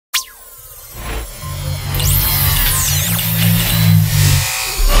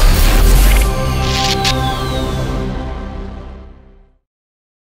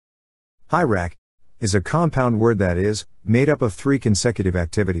HIRARC is a compound word that is made up of 3 consecutive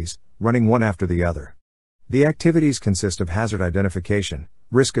activities, running one after the other. The activities consist of hazard identification,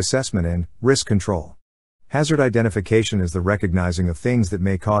 risk assessment and risk control. Hazard identification is the recognizing of things that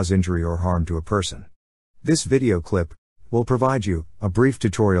may cause injury or harm to a person. This video clip will provide you a brief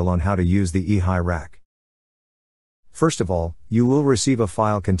tutorial on how to use the HIRARC. First of all, you will receive a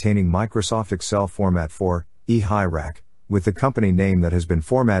file containing Microsoft Excel format for HIRARC, with the company name that has been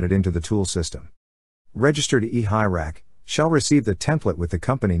formatted into the tool system. Registered HIRARC shall receive the template with the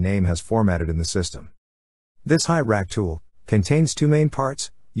company name has formatted in the system. This HIRARC tool contains 2 main parts,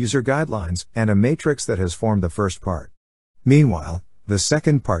 user guidelines, and a matrix that has formed the first part. Meanwhile, the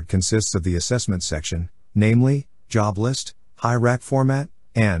second part consists of the assessment section, namely, job list, HIRARC format,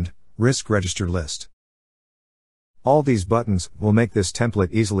 and risk register list. All these buttons will make this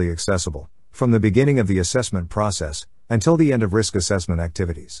template easily accessible, from the beginning of the assessment process, until the end of risk assessment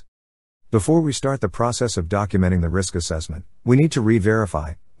activities. Before we start the process of documenting the risk assessment, we need to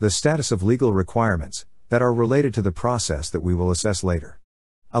re-verify the status of legal requirements that are related to the process that we will assess later.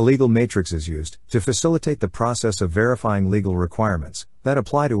 A legal matrix is used to facilitate the process of verifying legal requirements that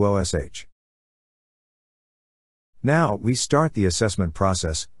apply to OSH. Now, we start the assessment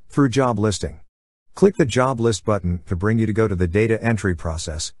process through job listing. Click the job list button to bring you to go to the data entry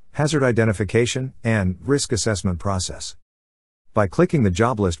process, hazard identification, and risk assessment process. By clicking the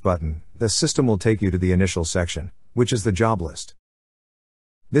job list button, the system will take you to the initial section, which is the job list.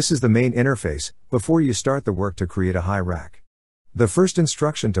 This is the main interface before you start the work to create a HIRARC. The first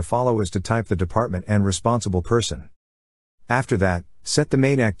instruction to follow is to type the department and responsible person. After that, set the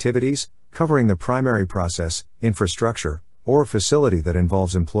main activities, covering the primary process, infrastructure, or facility that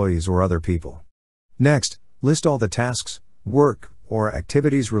involves employees or other people. Next, list all the tasks, work, or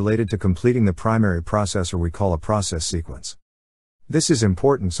activities related to completing the primary process, or we call a process sequence. This is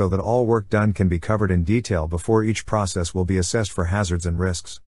important so that all work done can be covered in detail before each process will be assessed for hazards and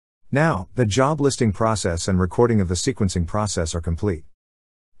risks. Now, the job listing process and recording of the sequencing process are complete.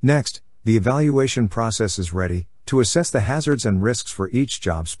 Next, the evaluation process is ready to assess the hazards and risks for each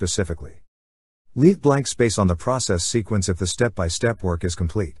job specifically. Leave blank space on the process sequence if the step-by-step work is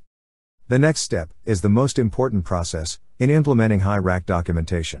complete. The next step is the most important process in implementing HIRARC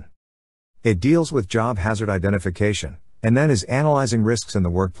documentation. It deals with job hazard identification, and then is analyzing risks in the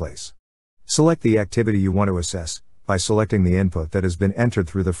workplace. Select the activity you want to assess by selecting the input that has been entered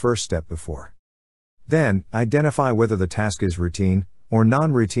through the first step before. Then, identify whether the task is routine, or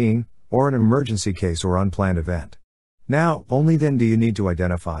non-routine, or an emergency case or unplanned event. Now, only then do you need to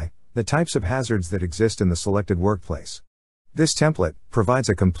identify the types of hazards that exist in the selected workplace. This template provides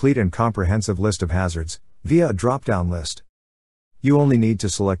a complete and comprehensive list of hazards via a drop-down list. You only need to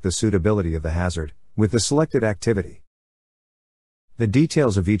select the suitability of the hazard with the selected activity. The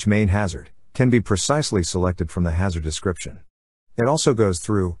details of each main hazard can be precisely selected from the hazard description. It also goes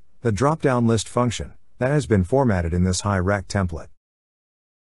through the drop-down list function that has been formatted in this HIRARC template.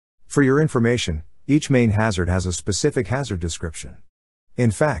 For your information, each main hazard has a specific hazard description.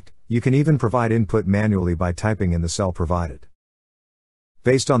 In fact, you can even provide input manually by typing in the cell provided.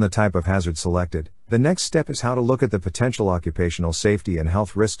 Based on the type of hazard selected, the next step is how to look at the potential occupational safety and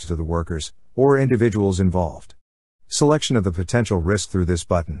health risks to the workers or individuals involved. Selection of the potential risk through this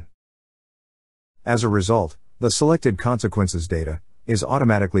button. As a result, the selected consequences data is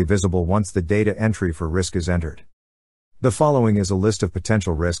automatically visible once the data entry for risk is entered. The following is a list of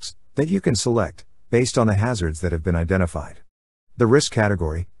potential risks that you can select based on the hazards that have been identified. The risk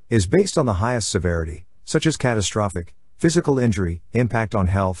category is based on the highest severity, such as catastrophic, physical injury, impact on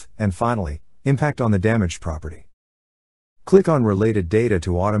health, and finally, impact on the damaged property. Click on Related Data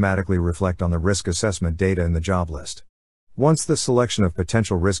to automatically reflect on the risk assessment data in the job list. Once the selection of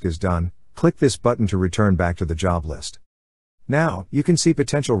potential risk is done, click this button to return back to the job list. Now, you can see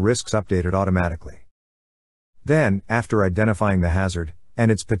potential risks updated automatically. Then, after identifying the hazard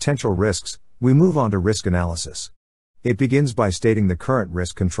and its potential risks, we move on to risk analysis. It begins by stating the current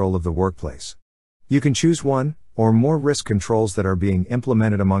risk control of the workplace. You can choose one or more risk controls that are being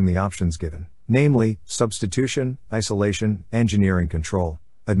implemented among the options given, namely, substitution, isolation, engineering control,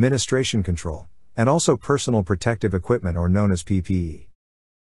 administration control, and also personal protective equipment or known as PPE.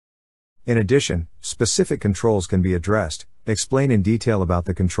 In addition, specific controls can be addressed. Explain in detail about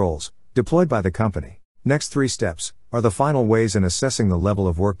the controls deployed by the company. Next 3 steps are the final ways in assessing the level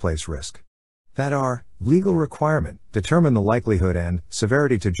of workplace risk. That are, legal requirement, determine the likelihood and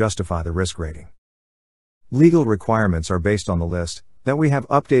severity to justify the risk rating. Legal requirements are based on the list that we have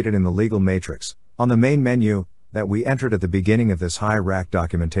updated in the legal matrix on the main menu that we entered at the beginning of this HIRARC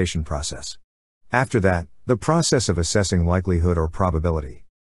documentation process. After that, the process of assessing likelihood or probability.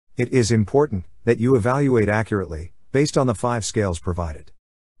 It is important that you evaluate accurately, based on the 5 scales provided.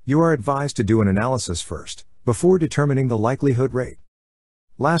 You are advised to do an analysis first, before determining the likelihood rate.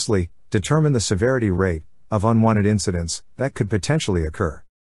 Lastly, determine the severity rate of unwanted incidents that could potentially occur.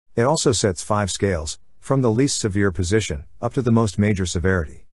 It also sets 5 scales, from the least severe position up to the most major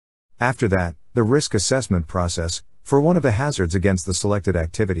severity. After that, the risk assessment process, for one of the hazards against the selected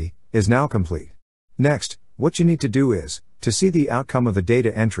activity, is now complete. Next, what you need to do is, to see the outcome of the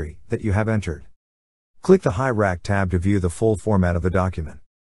data entry that you have entered. Click the HIRARC tab to view the full format of the document.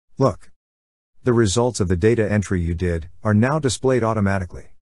 Look! The results of the data entry you did are now displayed automatically.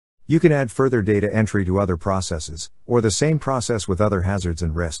 You can add further data entry to other processes, or the same process with other hazards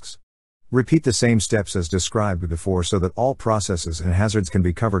and risks. Repeat the same steps as described before so that all processes and hazards can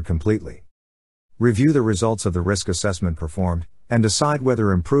be covered completely. Review the results of the risk assessment performed, and decide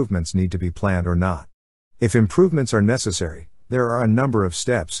whether improvements need to be planned or not. If improvements are necessary, there are a number of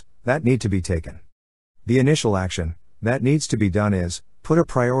steps that need to be taken. The initial action that needs to be done is, put a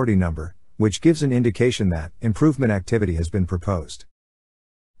priority number, which gives an indication that improvement activity has been proposed.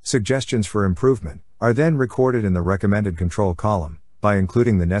 Suggestions for improvement are then recorded in the recommended control column, by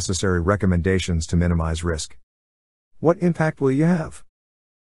including the necessary recommendations to minimize risk. What impact will you have?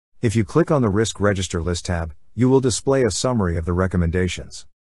 If you click on the Risk Register List tab, you will display a summary of the recommendations.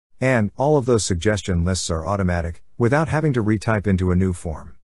 And all of those suggestion lists are automatic, without having to retype into a new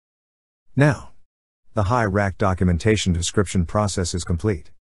form. Now, the HIRARC documentation description process is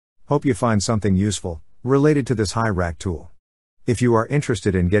complete. Hope you find something useful related to this HIRARC tool. If you are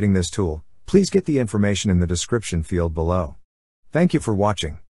interested in getting this tool, please get the information in the description field below. Thank you for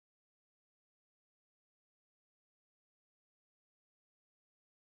watching.